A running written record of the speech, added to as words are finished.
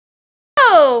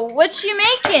What's she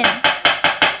making?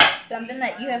 Something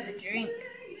that you have to drink.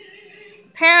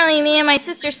 Apparently, me and my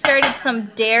sister started some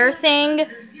dare thing.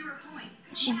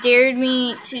 She dared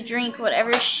me to drink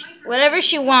whatever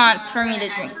she wants for me to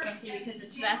drink. Because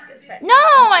it's Tabasco special. No,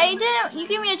 I didn't. You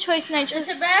gave me a choice and I The chose.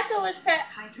 tobacco was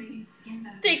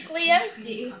practically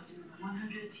empty.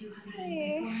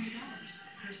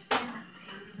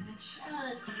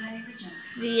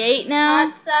 V8 now.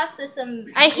 Hot sauce is some.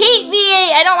 I hate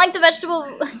V8. I don't like the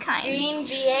vegetable kind. Green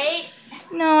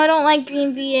V8. No, I don't like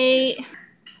green V8.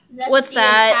 What's the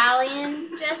that?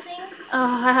 Italian dressing.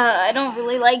 I don't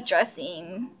really like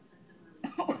dressing.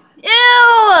 Ew!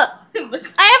 I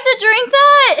have to drink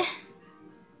that?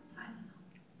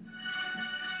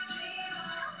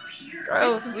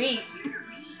 Gross. It's sweet.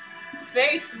 It's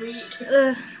very sweet.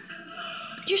 Ugh.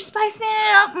 You're spicing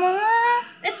it up more?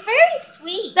 It's very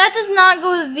sweet. That does not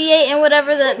go with V8 and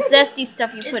whatever the zesty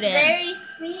stuff you put in. It's very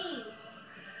sweet.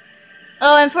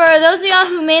 Oh, and for those of y'all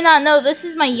who may not know, this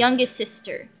is my youngest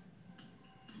sister.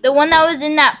 The one that was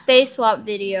in that face swap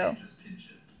video.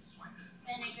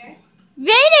 Vinegar?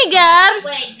 Vinegar?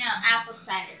 Wait, no, apple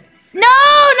cider. No,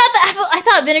 not the apple. I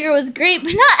thought vinegar was great,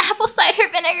 but not apple cider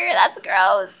vinegar. That's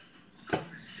gross.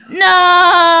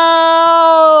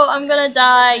 No, I'm gonna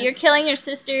die. You're killing your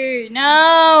sister.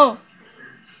 No.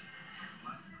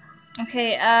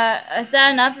 Okay, is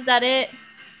that enough? Is that it?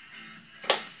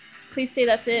 Please say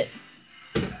that's it.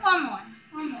 One more.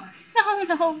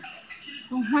 No.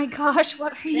 Oh my gosh,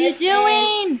 what are you This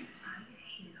doing?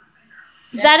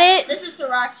 Is that it? This is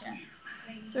sriracha.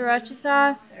 Sriracha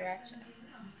sauce. Sriracha.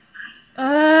 Uh,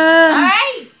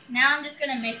 Alright, now I'm just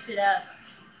gonna mix it up.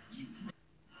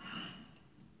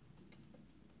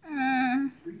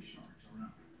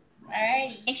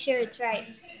 Alrighty, make sure it's right.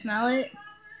 Smell it.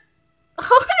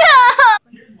 Oh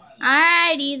no!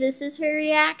 Alrighty, this is her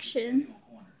reaction.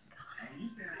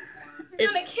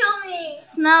 It's gonna kill me.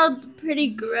 smelled pretty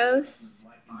gross.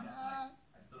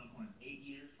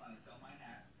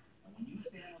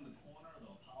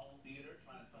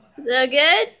 Is that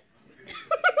good?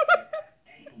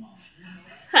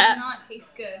 Does not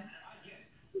taste good.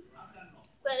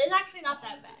 But it's actually not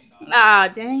that bad. Ah,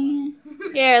 dang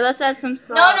it. Here, let's add some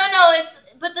salt. No,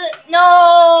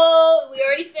 no, we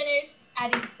already finished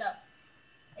adding stuff.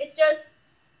 It's just,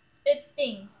 it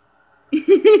stings.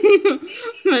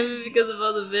 Maybe because of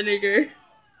all the vinegar.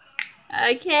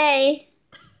 Okay.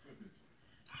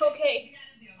 Okay.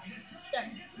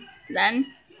 Done.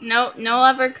 Then, no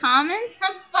other comments?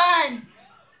 That's fun.